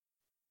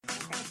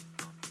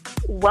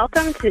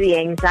Welcome to the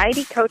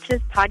Anxiety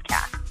Coaches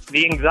Podcast.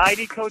 The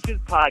Anxiety Coaches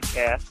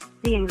Podcast.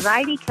 The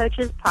Anxiety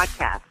Coaches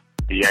Podcast.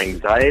 The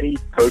Anxiety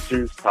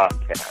Coaches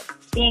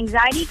Podcast. The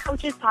Anxiety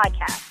Coaches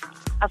Podcast.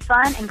 A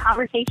fun and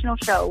conversational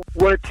show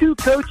where two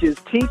coaches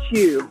teach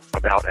you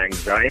about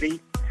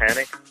anxiety,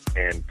 panic,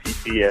 and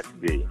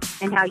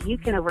PTSD. and how you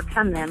can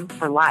overcome them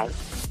for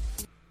life.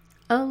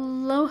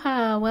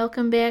 Aloha!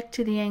 Welcome back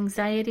to the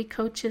Anxiety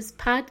Coaches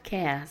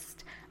Podcast.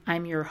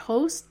 I'm your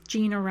host,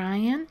 Gina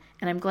Ryan,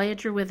 and I'm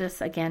glad you're with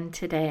us again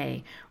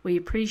today. We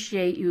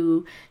appreciate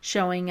you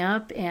showing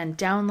up and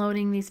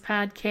downloading these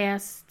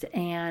podcasts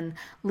and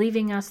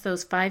leaving us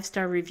those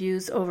 5-star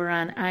reviews over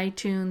on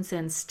iTunes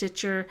and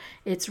Stitcher.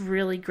 It's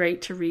really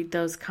great to read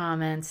those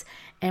comments,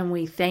 and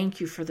we thank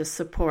you for the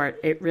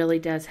support. It really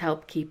does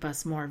help keep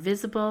us more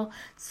visible,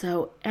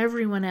 so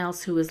everyone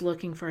else who is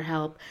looking for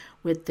help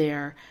with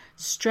their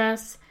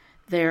stress,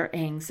 their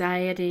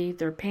anxiety,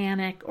 their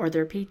panic, or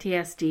their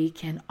PTSD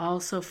can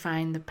also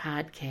find the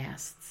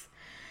podcasts.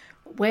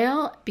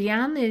 Well,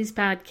 beyond these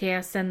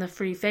podcasts and the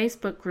free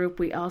Facebook group,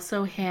 we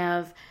also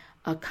have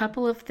a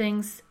couple of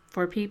things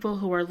for people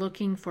who are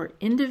looking for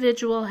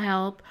individual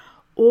help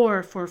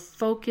or for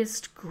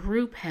focused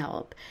group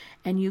help.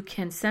 And you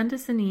can send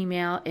us an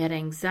email at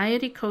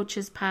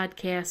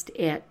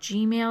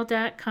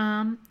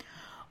anxietycoachespodcast@gmail.com,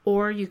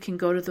 or you can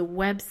go to the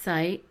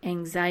website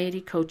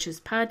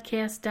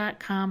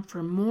anxietycoachespodcast.com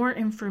for more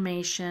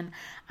information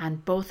on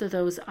both of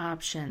those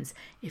options.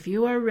 If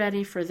you are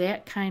ready for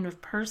that kind of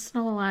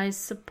personalized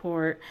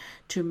support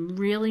to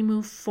really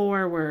move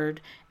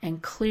forward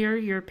and clear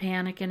your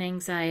panic and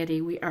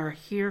anxiety, we are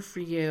here for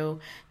you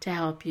to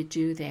help you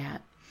do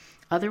that.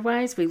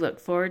 Otherwise, we look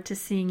forward to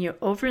seeing you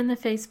over in the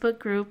Facebook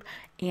group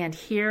and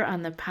here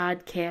on the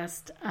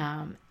podcast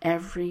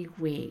every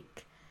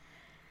week.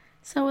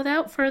 So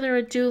without further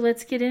ado,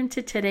 let's get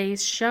into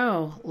today's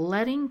show,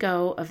 Letting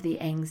Go of the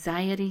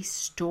Anxiety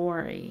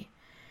Story.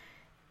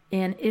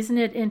 And isn't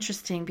it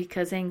interesting,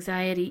 because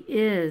anxiety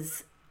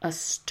is a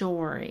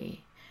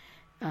story.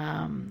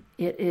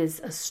 It is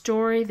a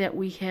story that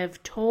we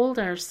have told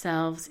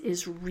ourselves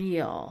is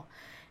real.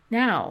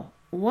 Now,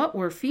 what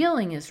we're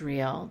feeling is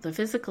real. The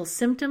physical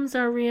symptoms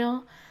are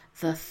real.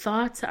 The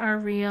thoughts are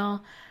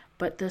real.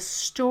 But the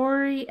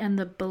story and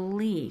the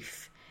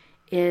belief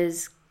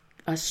is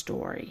a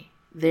story.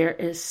 There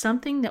is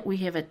something that we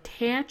have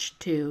attached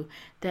to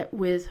that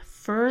with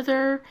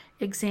further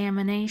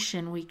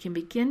examination, we can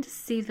begin to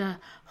see the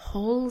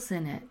holes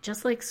in it,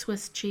 just like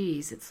Swiss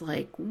cheese. It's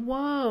like,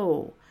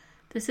 whoa,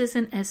 this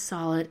isn't as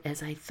solid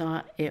as I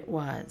thought it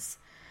was.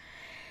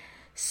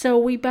 So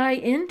we buy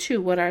into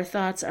what our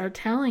thoughts are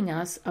telling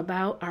us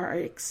about our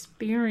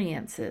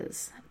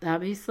experiences.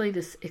 Obviously,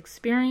 the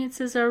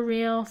experiences are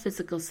real,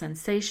 physical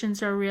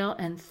sensations are real,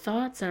 and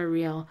thoughts are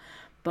real,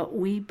 but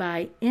we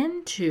buy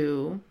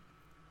into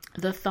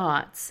the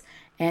thoughts.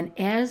 And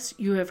as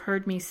you have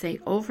heard me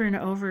say over and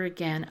over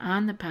again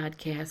on the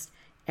podcast,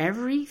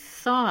 every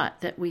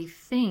thought that we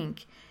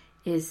think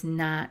is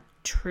not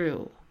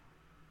true.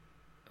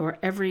 Or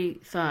every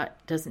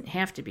thought doesn't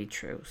have to be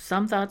true.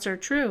 Some thoughts are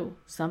true.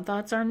 Some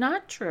thoughts are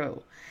not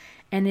true.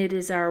 And it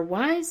is our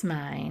wise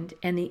mind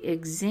and the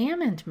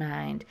examined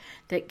mind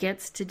that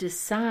gets to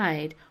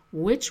decide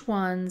which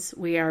ones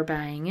we are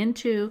buying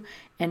into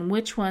and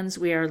which ones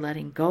we are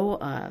letting go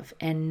of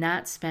and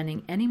not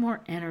spending any more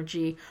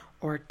energy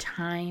or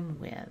time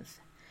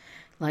with.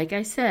 Like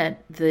I said,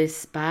 the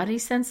body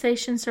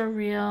sensations are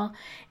real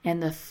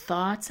and the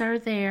thoughts are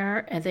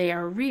there, and they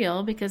are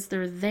real because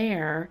they're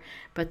there,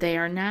 but they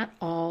are not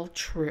all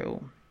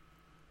true.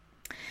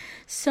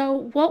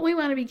 So what we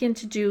want to begin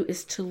to do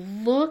is to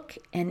look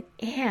and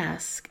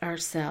ask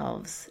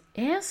ourselves,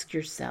 ask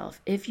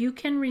yourself if you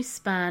can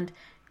respond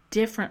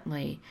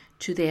differently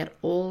to that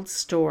old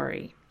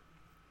story.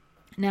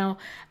 Now,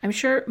 I'm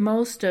sure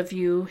most of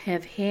you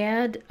have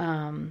had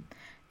an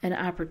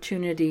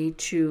opportunity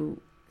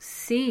to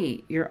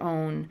see your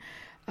own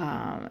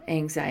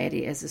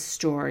anxiety as a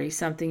story,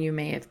 something you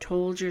may have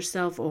told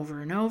yourself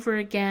over and over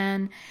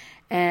again,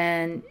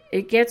 and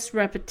it gets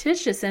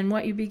repetitious, and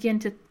what you begin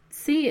to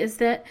see is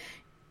that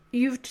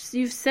you've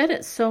said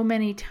it so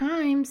many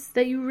times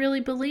that you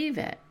really believe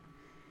it.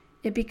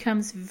 It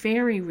becomes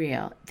very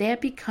real.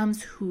 That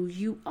becomes who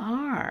you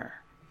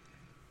are.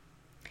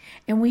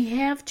 And we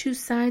have two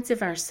sides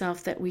of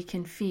ourselves that we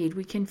can feed.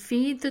 We can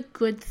feed the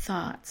good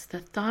thoughts, the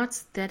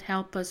thoughts that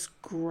help us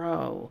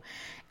grow,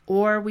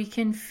 or we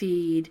can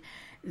feed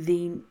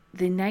the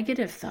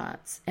negative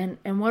thoughts. And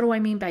what do I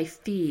mean by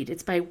feed?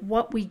 It's by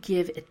what we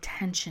give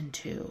attention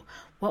to,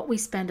 what we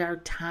spend our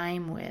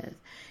time with.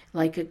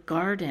 Like a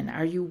garden,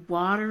 are you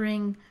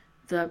watering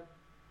the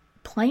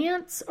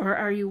plants, or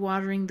are you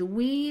watering the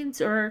weeds,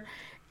 or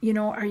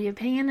are you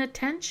paying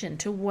attention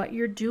to what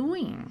you're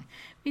doing?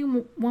 I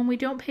mean, when we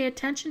don't pay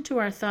attention to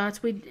our thoughts,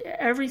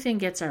 everything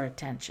gets our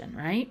attention,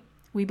 right?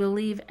 We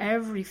believe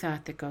every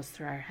thought that goes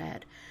through our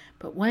head.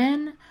 But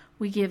when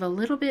we give a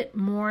little bit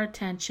more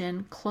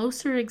attention,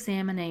 closer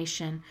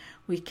examination,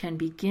 we can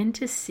begin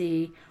to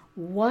see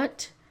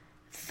what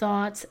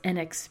thoughts and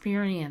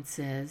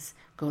experiences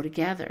go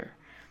together.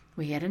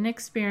 We had an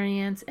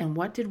experience, and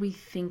what did we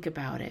think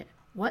about it?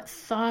 What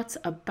thoughts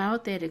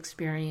about that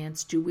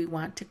experience do we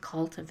want to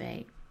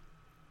cultivate?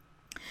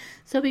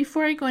 So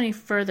before I go any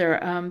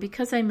further,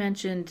 because I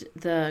mentioned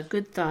the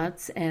good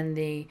thoughts and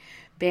the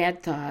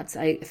bad thoughts,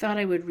 I thought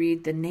I would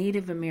read the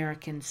Native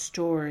American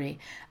story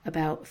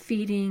about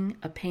feeding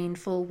a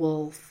painful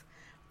wolf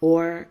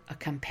or a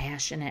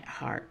compassionate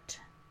heart.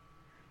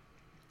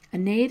 A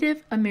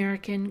Native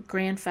American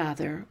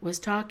grandfather was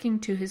talking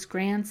to his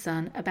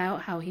grandson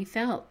about how he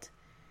felt.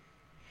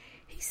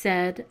 He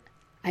said,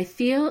 "I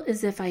feel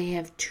as if I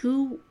have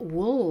two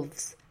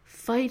wolves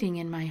fighting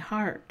in my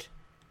heart.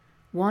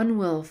 One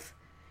wolf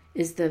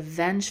is the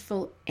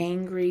vengeful,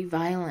 angry,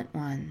 violent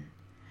one.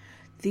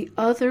 The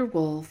other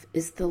wolf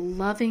is the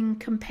loving,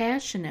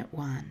 compassionate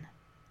one."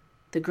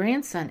 The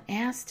grandson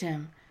asked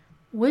him,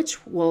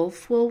 "Which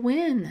wolf will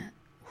win?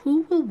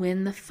 Who will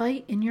win the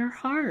fight in your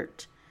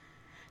heart?"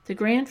 The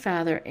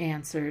grandfather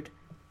answered,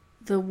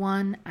 "The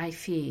one I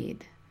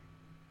feed."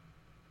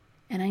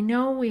 And I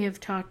know we have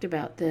talked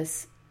about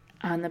this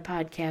on the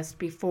podcast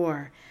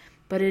before,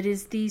 but it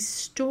is these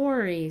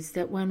stories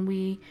that when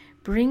we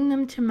bring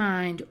them to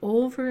mind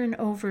over and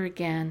over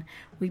again,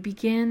 we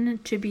begin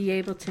to be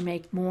able to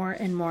make more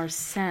and more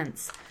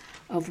sense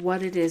of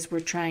what it is we're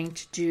trying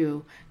to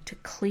do to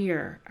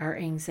clear our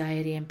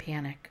anxiety and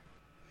panic.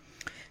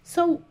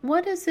 So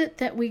what is it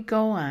that we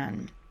go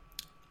on?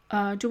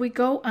 Do we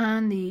go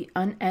on the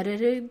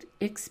unedited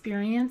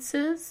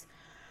experiences,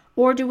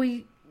 or do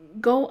we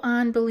go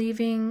on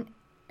believing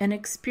an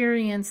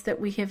experience that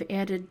we have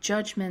added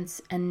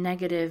judgments and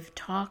negative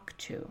talk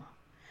to?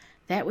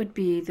 That would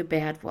be the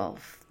bad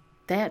wolf.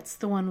 That's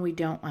the one we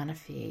don't want to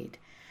feed.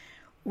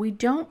 We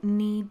don't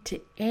need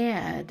to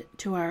add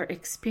to our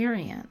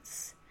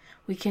experience.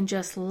 We can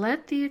just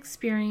let the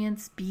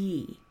experience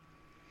be.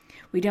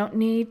 We don't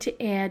need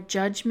to add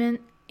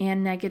judgment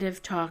and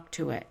negative talk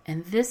to it.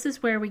 And this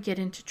is where we get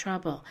into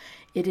trouble.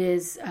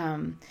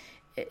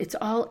 It's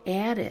all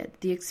added.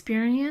 The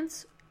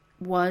experience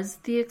was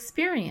the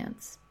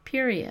experience,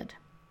 period.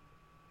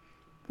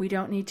 We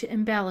don't need to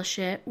embellish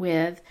it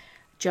with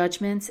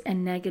judgments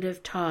and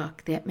negative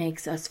talk that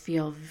makes us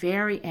feel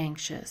very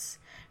anxious,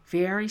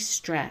 very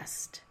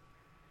stressed.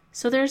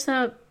 So there's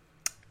a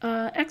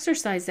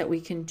exercise that we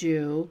can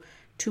do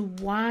to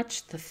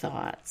watch the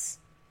thoughts.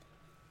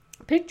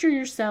 Picture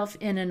yourself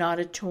in an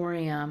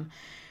auditorium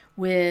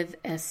with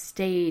a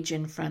stage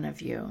in front of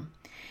you,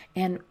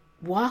 and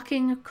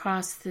walking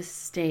across this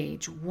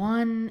stage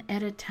one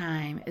at a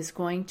time is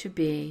going to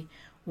be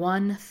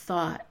one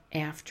thought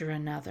after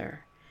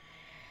another.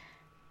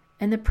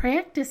 And the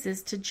practice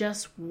is to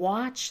just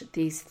watch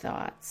these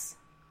thoughts.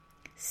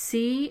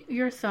 See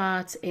your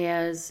thoughts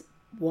as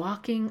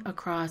walking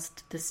across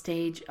the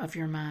stage of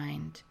your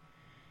mind.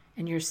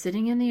 And you're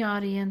sitting in the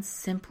audience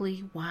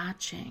simply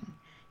watching.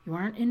 You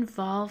aren't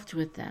involved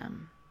with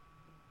them.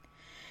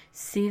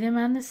 See them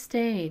on the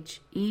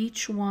stage.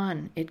 Each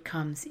one, it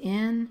comes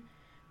in,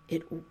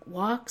 it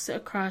walks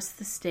across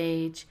the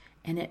stage,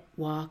 and it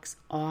walks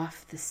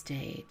off the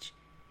stage.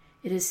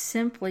 It is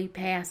simply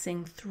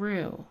passing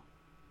through.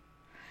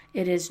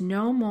 It is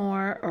no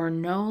more or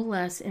no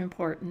less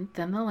important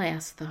than the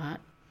last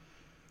thought.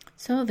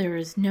 So there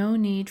is no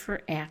need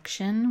for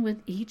action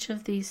with each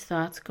of these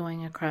thoughts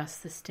going across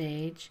the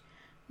stage,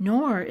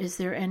 nor is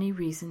there any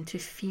reason to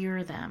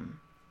fear them.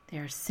 They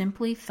are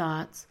simply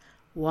thoughts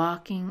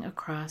walking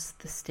across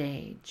the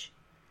stage.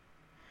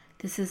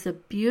 This is a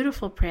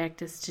beautiful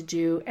practice to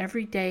do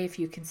every day if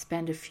you can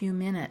spend a few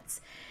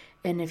minutes.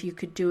 And if you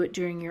could do it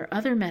during your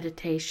other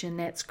meditation,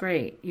 that's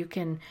great. You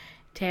can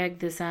tag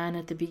this on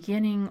at the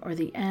beginning or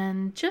the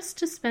end just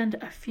to spend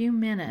a few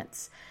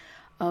minutes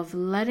of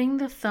letting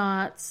the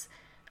thoughts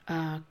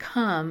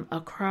come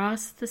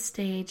across the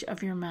stage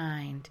of your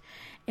mind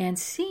and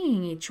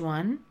seeing each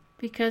one,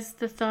 because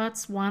the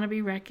thoughts want to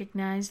be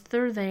recognized.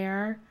 They're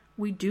there.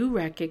 We do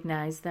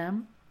recognize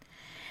them.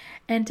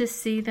 And to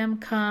see them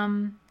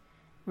come,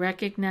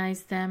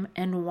 recognize them,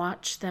 and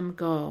watch them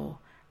go,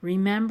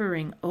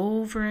 remembering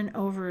over and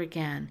over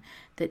again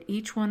that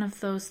each one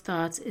of those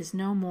thoughts is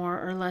no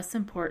more or less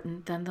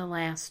important than the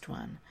last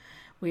one.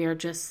 We are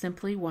just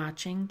simply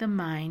watching the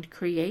mind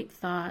create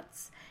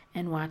thoughts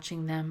and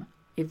watching them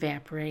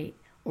evaporate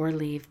or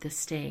leave the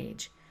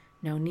stage.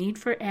 No need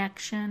for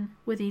action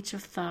with each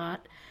of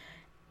thought,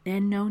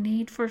 and no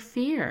need for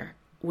fear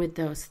with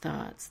those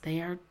thoughts. They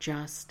are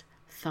just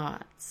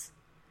thoughts.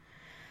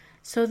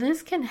 So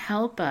this can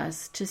help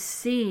us to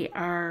see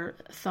our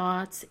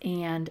thoughts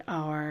and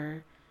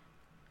our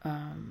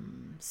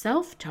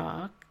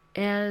self-talk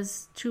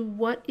as to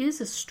what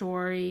is a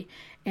story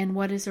and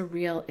what is a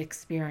real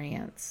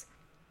experience.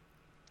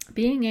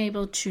 Being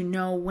able to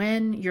know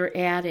when you're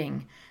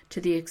adding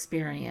to the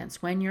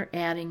experience, when you're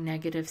adding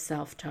negative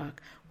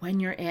self-talk, when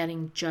you're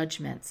adding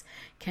judgments,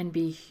 can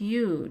be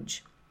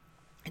huge.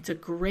 It's a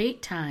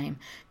great time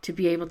to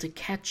be able to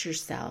catch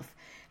yourself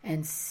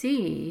and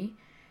see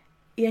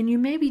And you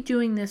may be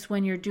doing this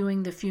when you're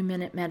doing the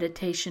few-minute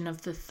meditation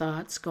of the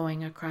thoughts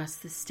going across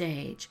the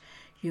stage.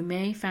 You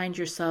may find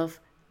yourself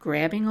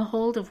grabbing a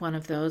hold of one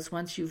of those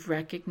once you've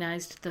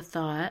recognized the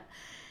thought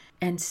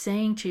and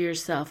saying to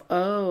yourself,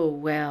 oh,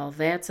 well,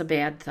 that's a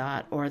bad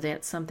thought, or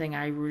that's something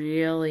I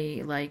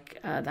really like,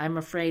 I'm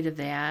afraid of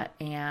that,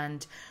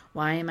 and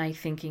why am I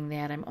thinking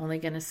that? I'm only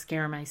going to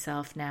scare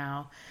myself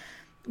now.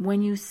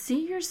 When you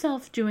see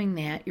yourself doing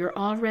that, you're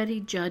already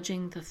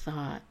judging the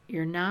thought.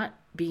 You're not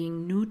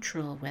being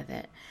neutral with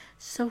it.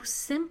 So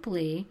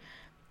simply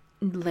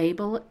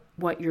label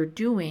what you're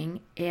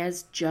doing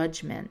as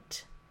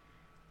judgment.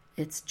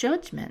 It's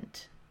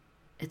judgment.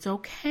 It's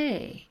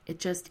okay. It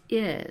just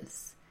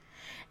is.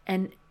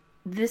 And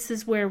this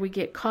is where we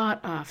get caught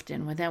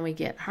often, when then we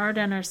get hard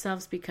on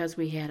ourselves because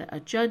we had a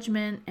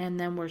judgment, and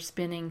then we're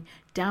spinning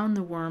down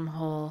the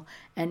wormhole,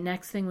 and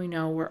next thing we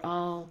know, we're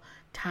all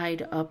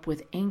tied up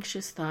with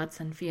anxious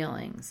thoughts and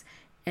feelings.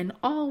 And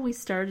all we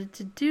started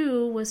to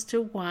do was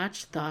to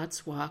watch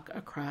thoughts walk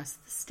across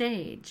the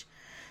stage.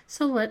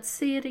 So let's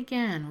see it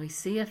again. We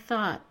see a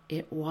thought.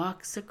 It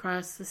walks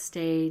across the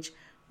stage.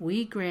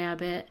 We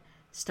grab it,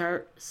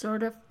 start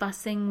sort of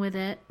fussing with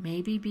it,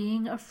 maybe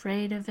being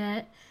afraid of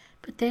it.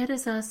 But that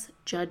is us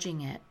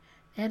judging it.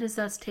 That is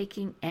us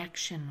taking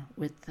action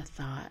with the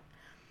thought.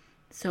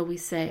 So we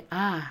say,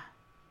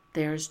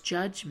 there's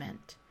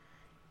judgment.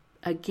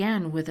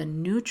 Again, with a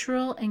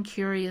neutral and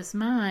curious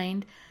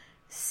mind,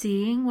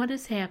 seeing what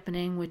is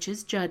happening, which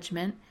is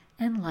judgment,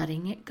 and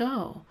letting it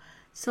go.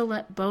 So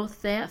let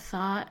both that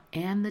thought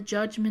and the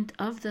judgment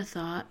of the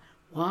thought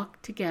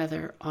walk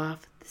together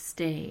off the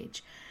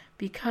stage.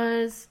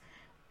 Because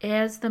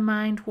as the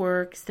mind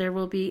works, there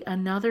will be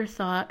another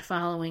thought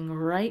following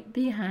right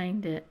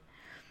behind it.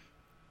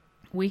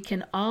 We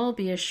can all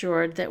be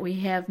assured that we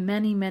have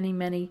many, many,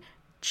 many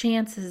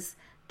chances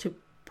to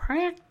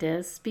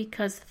practice,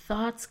 because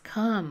thoughts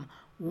come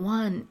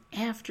one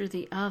after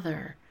the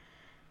other.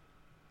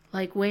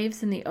 Like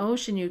waves in the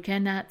ocean, you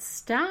cannot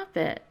stop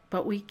it,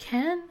 but we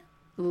can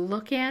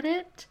look at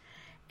it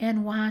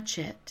and watch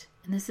it.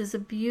 And this is a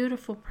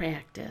beautiful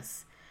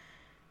practice.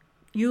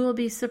 You will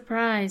be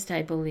surprised,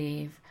 I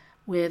believe,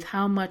 with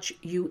how much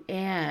you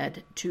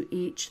add to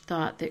each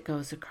thought that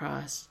goes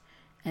across.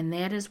 And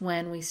that is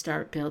when we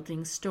start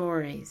building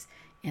stories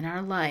in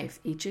our life.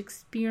 Each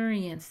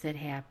experience that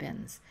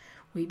happens,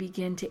 we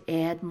begin to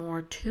add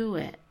more to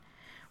it.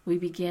 We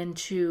begin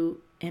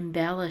to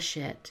embellish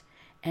it.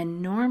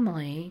 And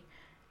normally,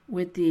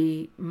 with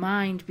the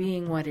mind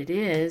being what it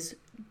is,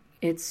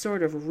 it's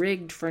sort of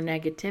rigged for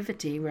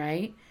negativity,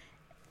 right?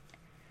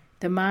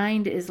 The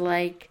mind is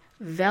like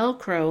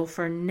Velcro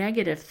for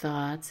negative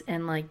thoughts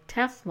and like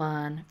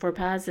Teflon for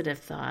positive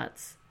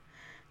thoughts.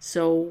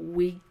 So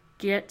we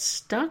get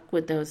stuck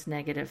with those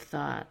negative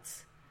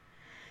thoughts.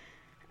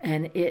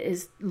 And it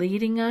is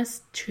leading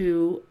us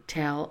to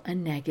tell a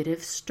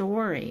negative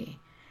story.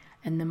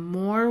 And the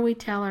more we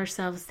tell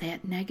ourselves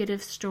that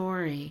negative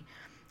story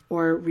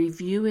or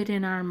review it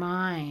in our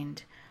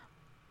mind,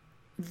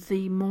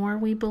 the more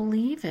we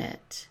believe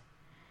it.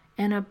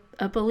 And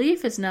a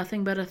belief is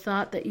nothing but a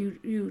thought that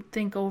you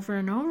think over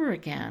and over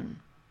again.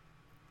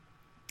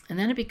 And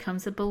then it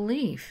becomes a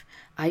belief.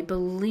 I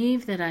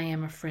believe that I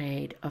am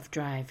afraid of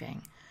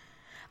driving.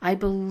 I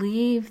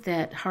believe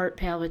that heart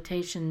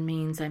palpitation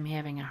means I'm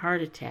having a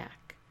heart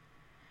attack.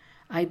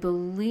 I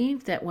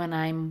believe that when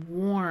I'm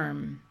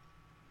warm,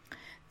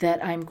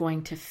 that I'm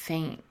going to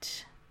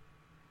faint.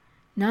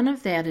 None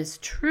of that is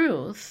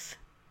truth.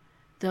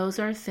 Those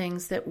are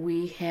things that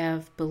we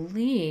have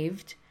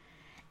believed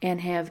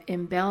and have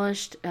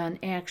embellished an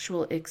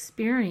actual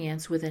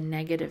experience with a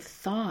negative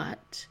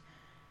thought.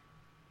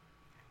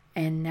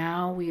 And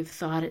now we've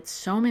thought it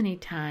so many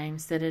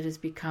times that it has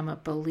become a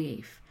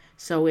belief.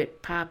 So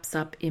it pops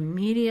up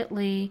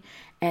immediately,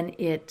 and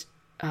it's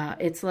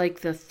like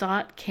the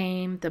thought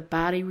came, the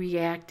body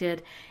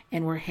reacted,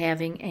 and we're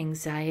having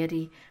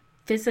anxiety,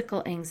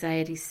 physical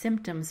anxiety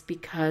symptoms,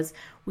 because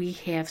we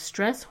have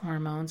stress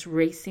hormones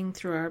racing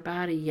through our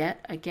body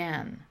yet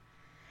again.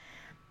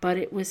 But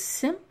it was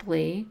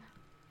simply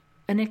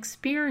an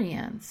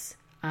experience.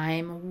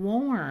 I'm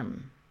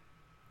warm.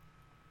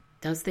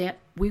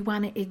 We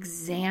want to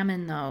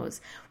examine those.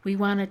 We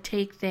want to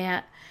take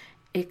that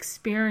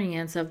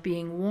experience of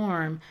being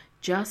warm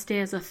just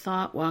as a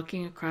thought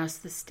walking across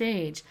the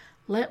stage.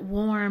 Let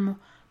warm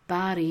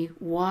body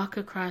walk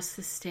across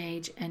the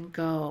stage and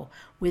go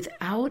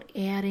without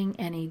adding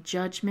any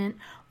judgment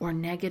or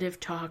negative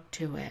talk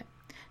to it.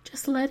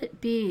 Just let it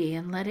be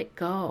and let it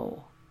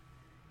go.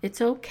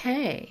 It's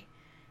okay.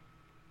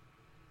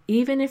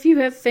 Even if you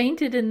have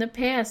fainted in the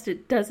past,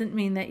 it doesn't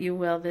mean that you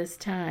will this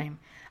time.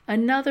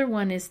 Another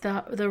one is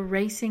the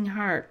racing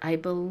heart. I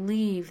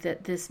believe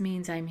that this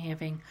means I'm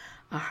having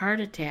a heart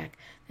attack.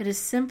 That is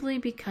simply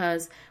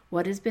because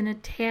what has been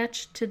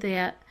attached to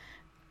that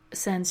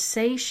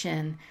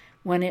sensation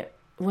when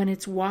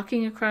it's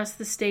walking across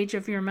the stage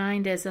of your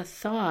mind as a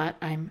thought,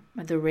 I'm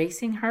the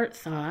racing heart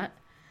thought,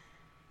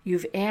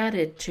 you've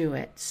added to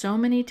it so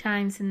many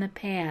times in the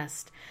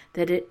past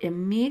that it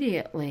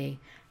immediately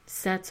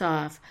sets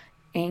off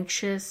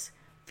anxious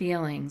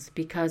feelings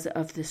because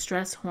of the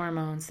stress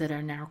hormones that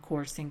are now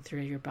coursing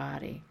through your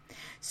body.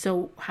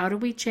 So how do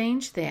we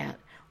change that?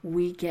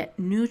 We get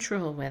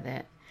neutral with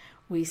it.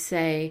 We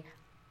say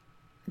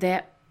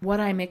that what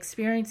I'm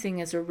experiencing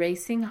is a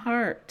racing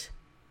heart.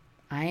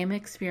 I am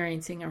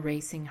experiencing a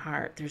racing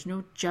heart. There's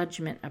no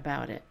judgment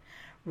about it.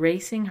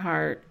 Racing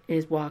heart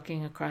is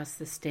walking across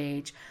the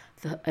stage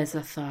as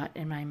a thought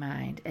in my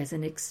mind, as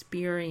an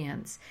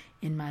experience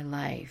in my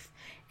life,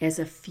 as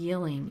a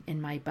feeling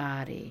in my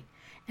body.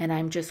 And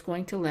I'm just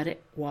going to let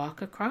it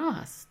walk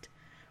across.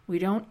 We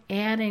don't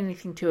add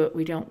anything to it.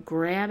 We don't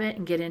grab it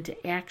and get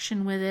into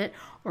action with it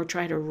or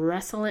try to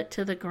wrestle it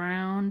to the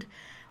ground.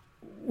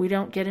 We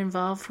don't get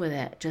involved with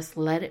it. Just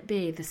let it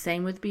be. The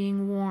same with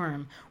being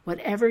warm.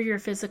 Whatever your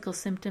physical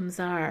symptoms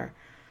are,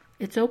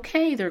 it's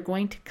okay. They're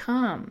going to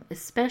come,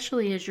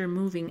 especially as you're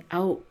moving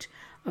out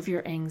of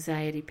your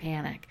anxiety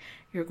panic.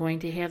 You're going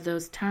to have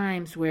those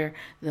times where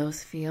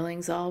those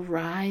feelings all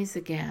rise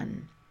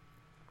again.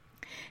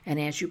 And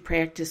as you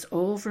practice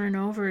over and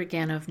over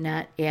again of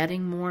not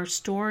adding more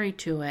story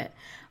to it,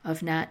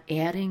 of not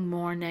adding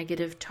more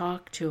negative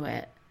talk to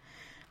it,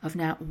 of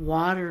not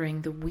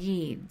watering the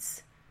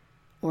weeds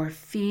or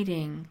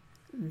feeding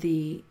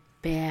the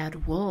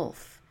bad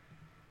wolf,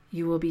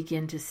 you will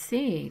begin to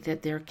see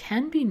that there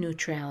can be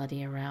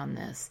neutrality around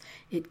this.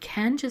 It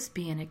can just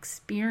be an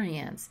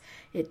experience.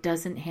 It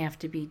doesn't have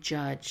to be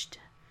judged.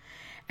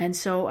 And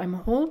so I'm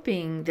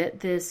hoping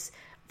that this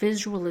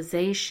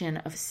visualization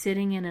of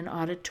sitting in an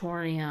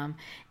auditorium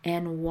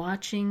and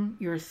watching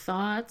your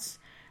thoughts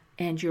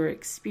and your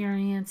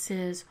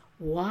experiences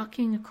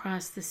walking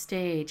across the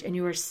stage, and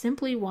you are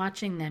simply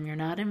watching them. You're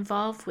not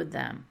involved with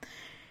them.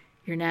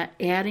 You're not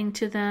adding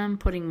to them,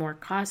 putting more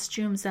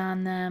costumes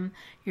on them.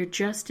 You're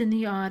just in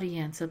the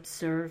audience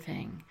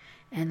observing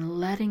and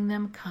letting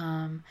them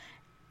come,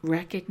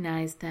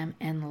 recognize them,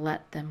 and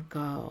let them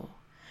go.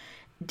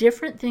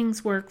 Different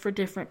things work for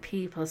different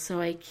people,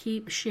 so I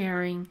keep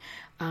sharing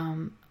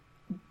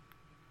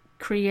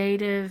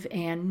creative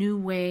and new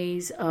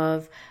ways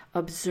of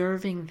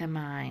observing the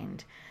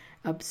mind,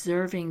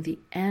 observing the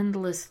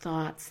endless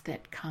thoughts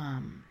that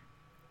come.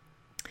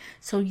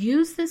 So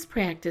use this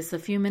practice a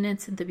few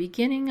minutes at the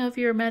beginning of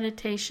your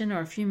meditation or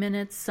a few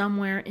minutes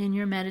somewhere in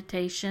your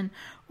meditation,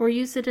 or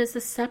use it as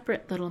a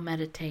separate little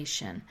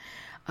meditation.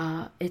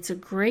 It's a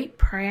great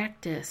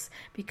practice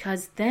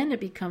because then it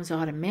becomes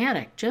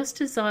automatic,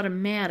 just as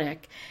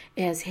automatic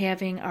as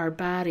having our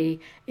body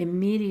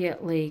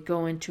immediately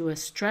go into a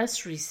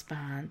stress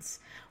response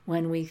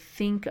when we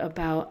think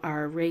about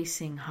our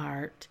racing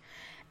heart.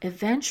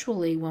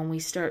 Eventually, when we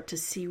start to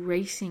see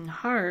racing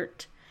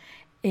heart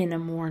in a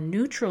more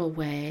neutral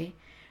way,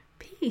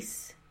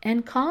 peace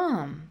and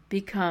calm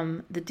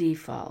become the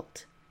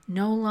default.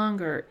 No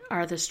longer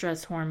are the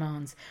stress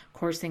hormones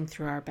coursing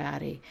through our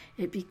body.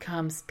 It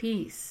becomes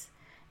peace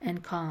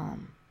and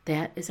calm.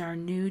 That is our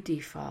new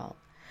default.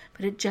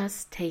 But it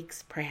just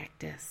takes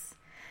practice.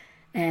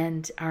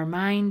 And our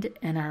mind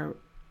and our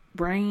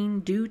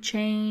brain do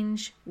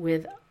change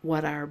with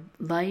what our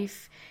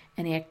life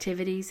and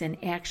activities and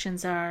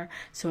actions are.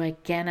 So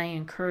again, I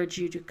encourage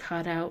you to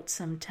carve out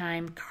some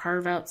time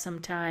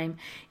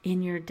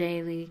in your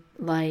daily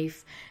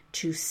life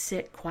to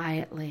sit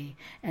quietly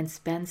and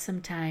spend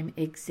some time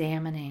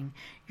examining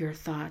your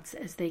thoughts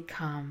as they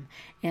come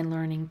and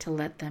learning to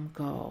let them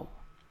go.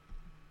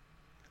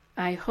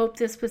 I hope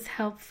this was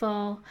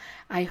helpful.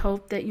 I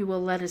hope that you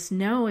will let us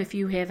know if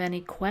you have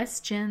any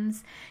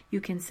questions. You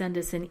can send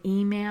us an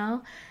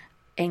email,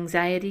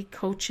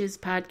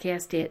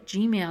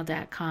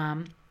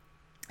 anxietycoachespodcast@gmail.com.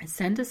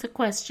 Send us a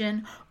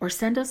question or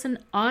send us an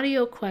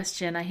audio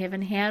question. I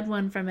haven't had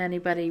one from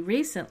anybody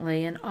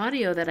recently, an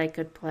audio that I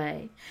could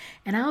play.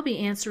 And I'll be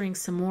answering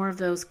some more of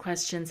those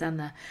questions on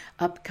the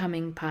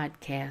upcoming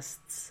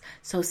podcasts.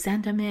 So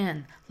send them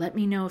in. Let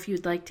me know if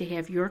you'd like to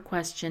have your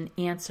question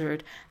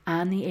answered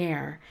on the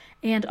air.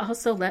 And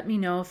also let me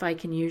know if I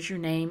can use your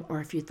name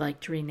or if you'd like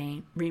to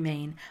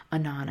remain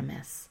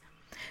anonymous.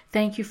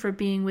 Thank you for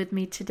being with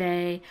me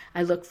today.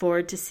 I look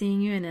forward to seeing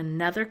you in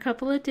another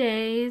couple of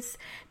days.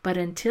 But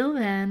until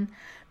then,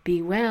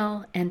 be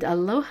well and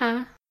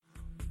aloha.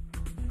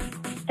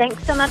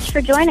 Thanks so much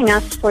for joining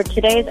us for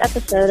today's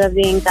episode of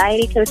the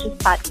Anxiety Coaches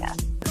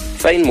Podcast.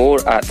 Find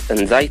more at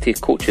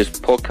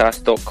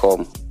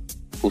anxietycoachespodcast.com.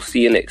 We'll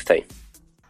see you next time.